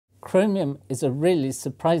Chromium is a really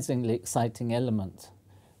surprisingly exciting element.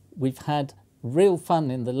 We've had real fun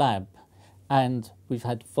in the lab, and we've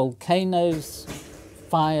had volcanoes,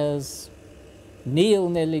 fires. Neil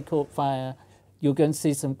nearly caught fire. You're going to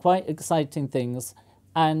see some quite exciting things,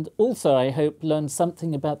 and also, I hope, learn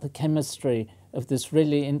something about the chemistry of this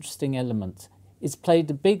really interesting element. It's played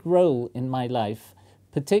a big role in my life,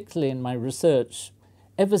 particularly in my research,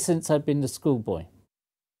 ever since I've been a schoolboy.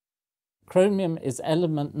 Chromium is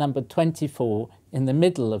element number 24 in the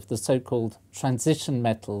middle of the so-called transition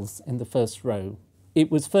metals in the first row. It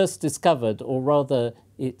was first discovered, or rather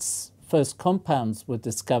its first compounds were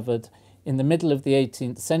discovered in the middle of the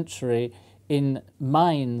 18th century in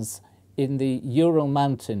mines in the Ural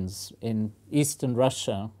Mountains in eastern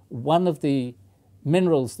Russia. One of the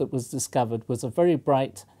minerals that was discovered was a very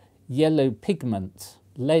bright yellow pigment,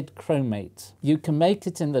 lead chromate. You can make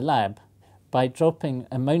it in the lab by dropping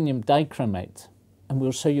ammonium dichromate, and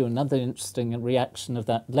we'll show you another interesting reaction of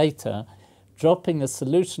that later, dropping a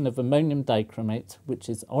solution of ammonium dichromate, which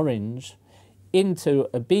is orange, into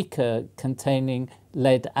a beaker containing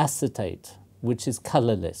lead acetate, which is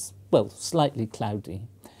colourless, well, slightly cloudy.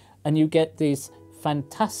 And you get these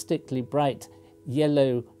fantastically bright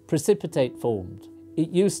yellow precipitate formed. It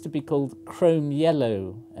used to be called chrome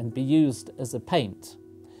yellow and be used as a paint.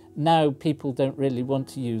 Now people don't really want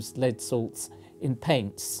to use lead salts in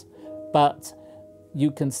paints, but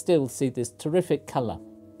you can still see this terrific colour.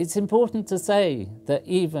 It's important to say that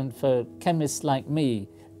even for chemists like me,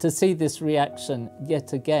 to see this reaction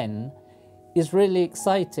yet again is really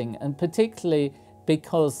exciting, and particularly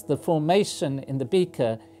because the formation in the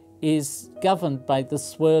beaker is governed by the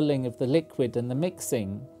swirling of the liquid and the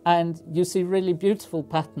mixing, and you see really beautiful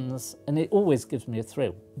patterns, and it always gives me a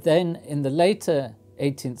thrill. Then in the later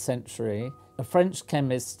 18th century, a French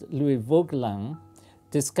chemist, Louis Vauquelin,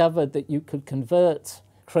 discovered that you could convert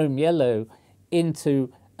chrome yellow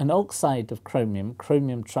into an oxide of chromium,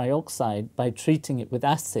 chromium trioxide, by treating it with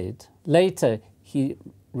acid. Later, he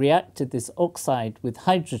reacted this oxide with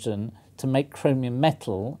hydrogen to make chromium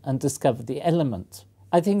metal and discovered the element.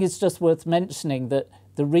 I think it's just worth mentioning that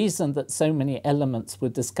the reason that so many elements were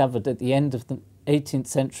discovered at the end of the 18th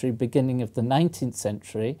century, beginning of the 19th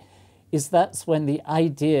century, is that's when the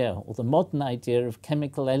idea, or the modern idea of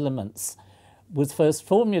chemical elements, was first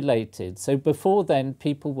formulated. So before then,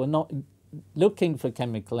 people were not looking for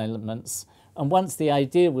chemical elements, and once the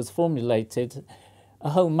idea was formulated, a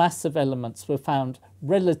whole mass of elements were found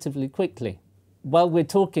relatively quickly. While we're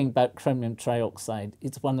talking about chromium trioxide,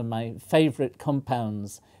 it's one of my favourite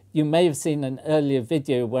compounds. You may have seen an earlier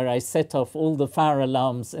video where I set off all the fire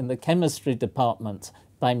alarms in the chemistry department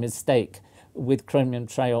by mistake with chromium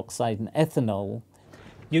trioxide and ethanol.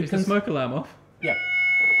 Is the smoke alarm off? Yeah.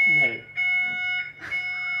 No.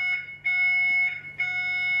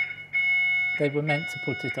 They were meant to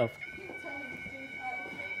put it off.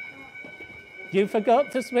 You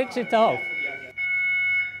forgot to switch it off.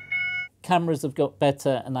 Cameras have got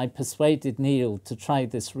better, and I persuaded Neil to try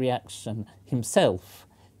this reaction himself.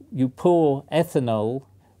 You pour ethanol,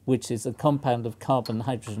 which is a compound of carbon,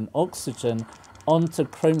 hydrogen, oxygen, onto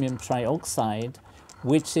chromium trioxide,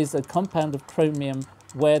 which is a compound of chromium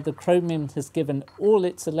where the chromium has given all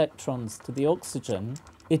its electrons to the oxygen.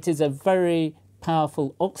 It is a very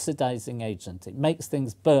powerful oxidizing agent. It makes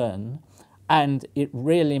things burn, and it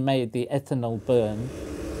really made the ethanol burn.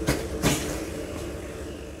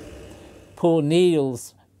 Poor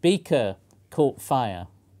Neil's beaker caught fire.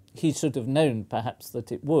 He should have known, perhaps,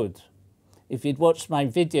 that it would. If he'd watched my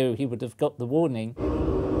video, he would have got the warning.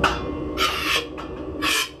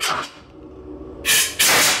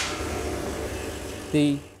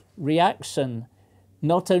 The reaction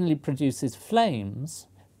not only produces flames,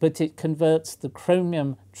 but it converts the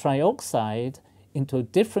chromium trioxide into a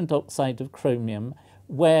different oxide of chromium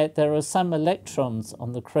where there are some electrons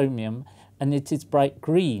on the chromium, and it is bright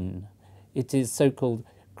green. It is so-called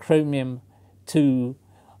chromium 2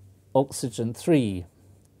 oxygen 3.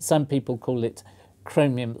 Some people call it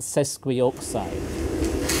chromium sesquioxide.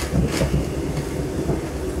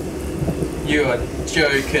 You are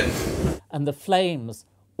joking. And the flames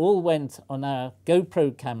all went on our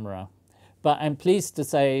GoPro camera. But I'm pleased to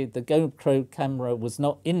say the GoPro camera was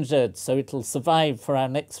not injured, so it'll survive for our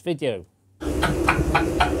next video.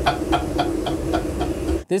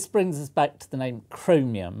 This brings us back to the name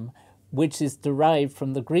chromium, which is derived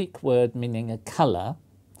from the Greek word meaning a colour.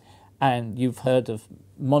 And you've heard of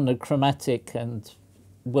monochromatic and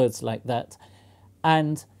words like that.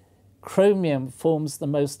 And chromium forms the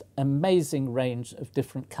most amazing range of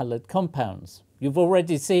different coloured compounds. You've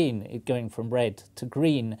already seen it going from red to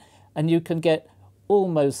green, and you can get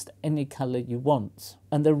almost any colour you want.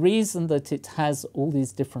 And the reason that it has all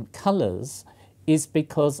these different colours is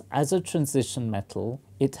because as a transition metal,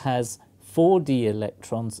 it has 4d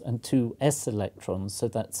electrons and 2 s electrons, so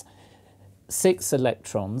that's 6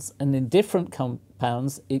 electrons, and in different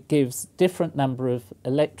compounds it gives different number of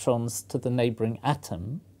electrons to the neighbouring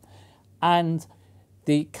atom, and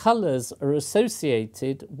the colours are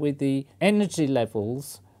associated with the energy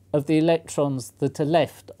levels of the electrons that are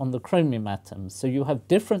left on the chromium atom. So you have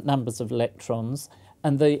different numbers of electrons,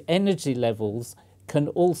 and the energy levels can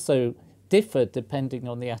also differ depending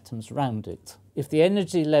on the atoms around it. If the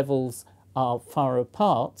energy levels are far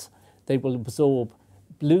apart, they will absorb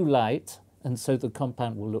blue light, and so the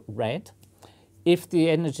compound will look red. If the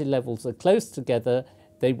energy levels are close together,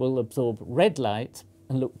 they will absorb red light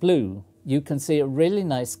and look blue. You can see a really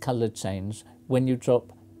nice colour change when you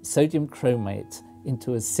drop sodium chromate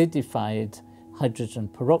into acidified hydrogen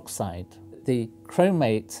peroxide. The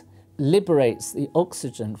chromate liberates the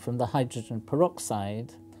oxygen from the hydrogen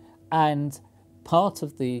peroxide, and part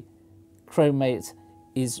of the chromate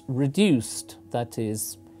is reduced, that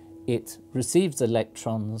is, it receives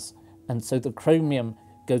electrons, and so the chromium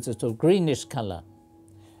goes into a greenish colour.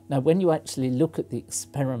 Now, when you actually look at the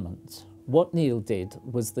experiment, what Neil did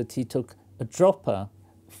was that he took a dropper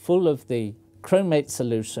full of the chromate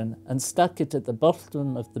solution and stuck it at the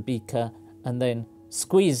bottom of the beaker and then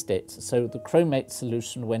squeezed it, so the chromate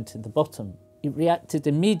solution went in the bottom. It reacted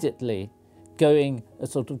immediately, going a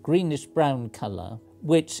sort of greenish-brown colour,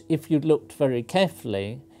 which, if you looked very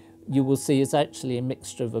carefully, you will see is actually a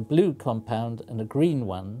mixture of a blue compound and a green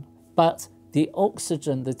one. But the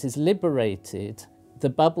oxygen that is liberated, the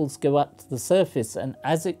bubbles go up to the surface, and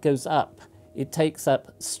as it goes up, it takes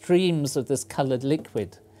up streams of this coloured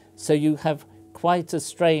liquid. So you have quite a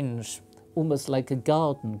strange, almost like a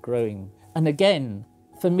garden growing. And again,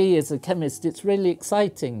 for me as a chemist, it's really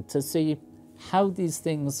exciting to see how these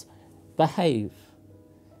things behave.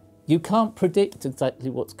 You can't predict exactly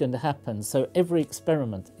what's going to happen, so every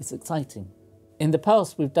experiment is exciting. In the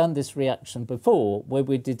past, we've done this reaction before, where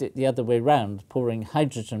we did it the other way round, pouring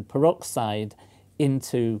hydrogen peroxide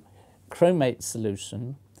into chromate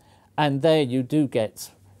solution, and there you do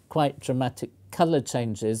get quite dramatic colour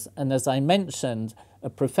changes. And as I mentioned, a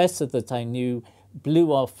professor that I knew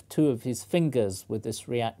blew off 2 of his fingers with this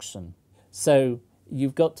reaction. So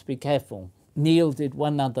you've got to be careful. Neil did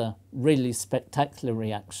one other really spectacular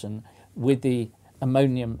reaction with the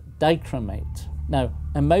ammonium dichromate. Now,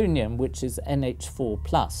 ammonium, which is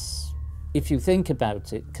NH4+, if you think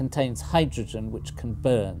about it, contains hydrogen, which can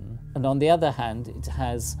burn. And on the other hand, it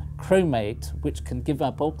has chromate, which can give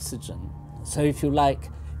up oxygen. So if you like,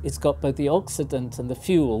 it's got both the oxidant and the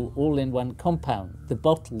fuel all in one compound. The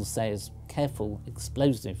bottle says, careful,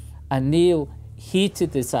 explosive. And Neil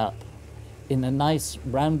heated this up in a nice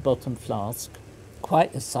round bottom flask,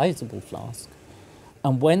 quite a sizable flask.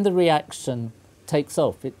 And when the reaction takes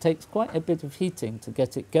off, it takes quite a bit of heating to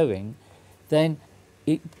get it going, then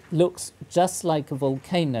it looks just like a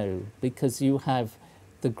volcano, because you have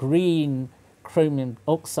the green chromium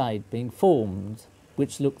oxide being formed,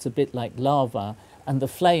 which looks a bit like lava, and the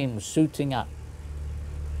flames shooting up.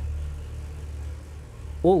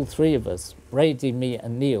 All 3 of us, Brady, me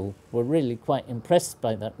and Neil, were really quite impressed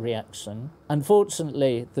by that reaction.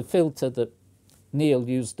 Unfortunately, the filter that Neil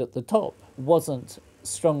used at the top wasn't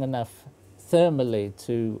strong enough thermally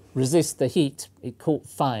to resist the heat. It caught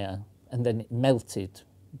fire and then it melted.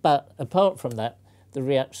 But apart from that, the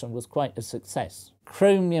reaction was quite a success.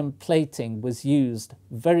 Chromium plating was used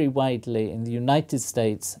very widely in the United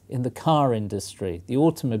States in the car industry, the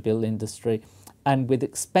automobile industry, and with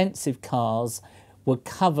expensive cars were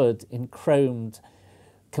covered in chromed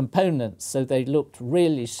components, so they looked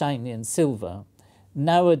really shiny and silver.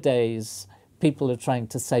 Nowadays, people are trying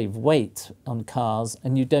to save weight on cars,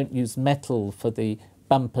 and you don't use metal for the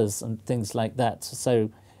bumpers and things like that,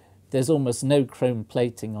 so there's almost no chrome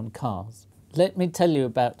plating on cars. Let me tell you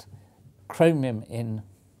about chromium in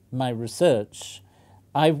my research.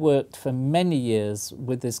 I've worked for many years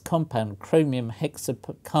with this compound, chromium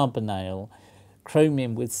hexacarbonyl,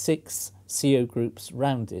 chromium with 6 CO groups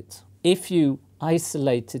around it. If you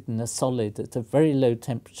isolate it in a solid at a very low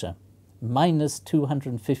temperature, minus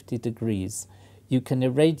 250 degrees, you can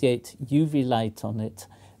irradiate UV light on it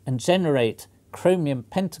and generate chromium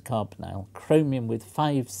pentacarbonyl, chromium with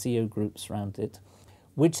 5 CO groups around it,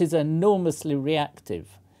 which is enormously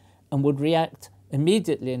reactive and would react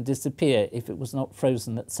immediately and disappear if it was not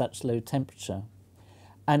frozen at such low temperature.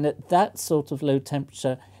 And at that sort of low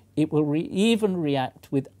temperature, it will even react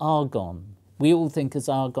with argon. We all think of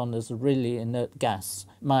argon as a really inert gas.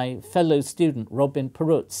 My fellow student, Robin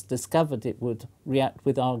Perutz, discovered it would react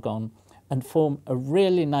with argon and form a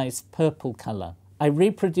really nice purple colour. I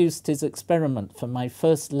reproduced his experiment for my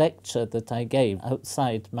first lecture that I gave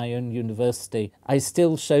outside my own university. I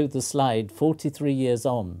still show the slide 43 years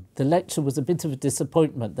on. The lecture was a bit of a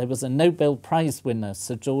disappointment. There was a Nobel Prize winner,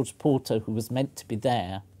 Sir George Porter, who was meant to be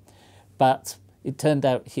there, but it turned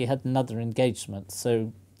out he had another engagement,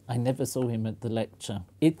 so I never saw him at the lecture.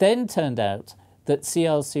 It then turned out that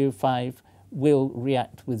CrCO5 will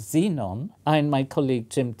react with xenon. I and my colleague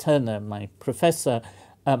Jim Turner, my professor,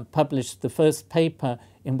 published the first paper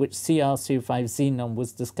in which CrCO5 xenon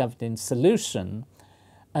was discovered in solution.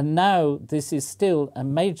 And now this is still a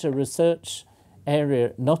major research area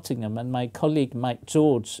at Nottingham, and my colleague Mike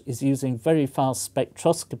George is using very fast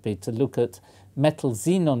spectroscopy to look at metal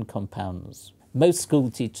xenon compounds. Most school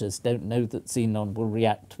teachers don't know that xenon will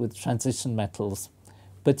react with transition metals,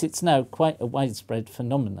 but it's now quite a widespread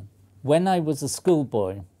phenomenon. When I was a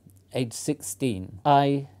schoolboy, age 16,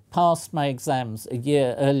 I passed my exams a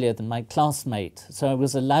year earlier than my classmate, so I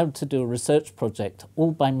was allowed to do a research project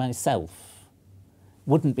all by myself.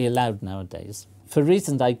 Wouldn't be allowed nowadays. For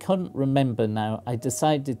reasons I couldn't remember now, I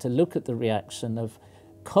decided to look at the reaction of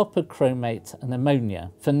copper chromate and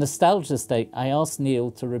ammonia. For nostalgia's sake, I asked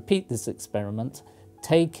Neil to repeat this experiment,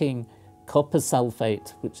 taking copper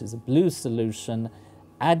sulfate, which is a blue solution,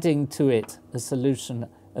 adding to it a solution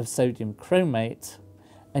of sodium chromate,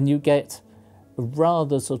 and you get a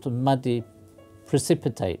rather sort of muddy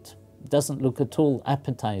precipitate. It doesn't look at all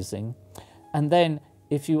appetizing. And then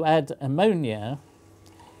if you add ammonia,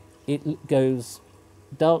 it goes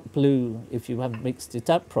dark blue if you haven't mixed it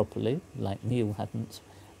up properly, like Neil hadn't,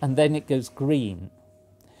 and then it goes green.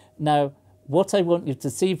 Now, what I want you to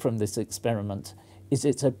see from this experiment is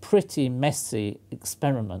it's a pretty messy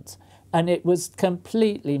experiment, and it was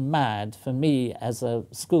completely mad for me as a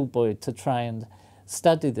schoolboy to try and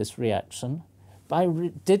study this reaction. I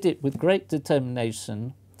did it with great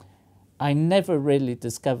determination. I never really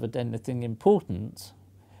discovered anything important,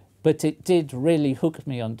 but it did really hook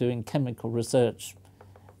me on doing chemical research,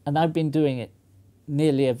 and I've been doing it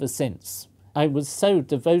nearly ever since. I was so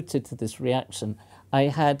devoted to this reaction, I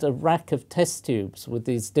had a rack of test tubes with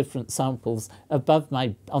these different samples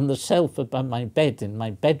on the shelf above my bed in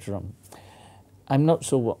my bedroom. I'm not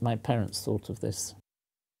sure what my parents thought of this.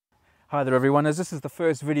 Hi there everyone, as this is the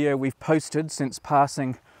first video we've posted since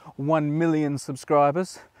passing 1 million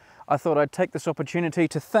subscribers, I thought I'd take this opportunity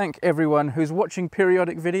to thank everyone who's watching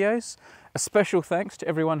periodic videos. A special thanks to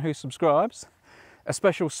everyone who subscribes. A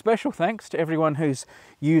special thanks to everyone who's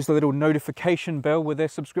used the little notification bell with their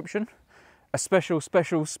subscription. A special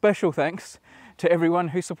thanks to everyone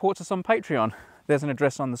who supports us on Patreon. There's an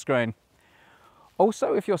address on the screen.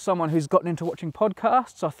 Also, if you're someone who's gotten into watching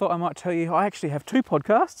podcasts, I thought I might tell you I actually have 2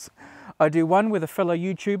 podcasts. I do one with a fellow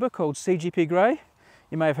YouTuber called CGP Grey.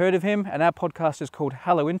 You may have heard of him, and our podcast is called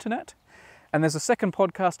Hello Internet. And there's a second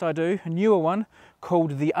podcast I do, a newer one,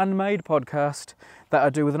 called The Unmade Podcast, that I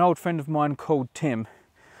do with an old friend of mine called Tim.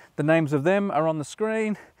 The names of them are on the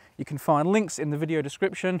screen. You can find links in the video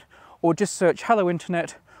description, or just search Hello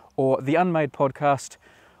Internet or The Unmade Podcast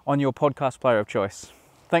on your podcast player of choice.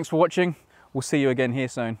 Thanks for watching. We'll see you again here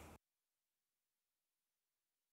soon.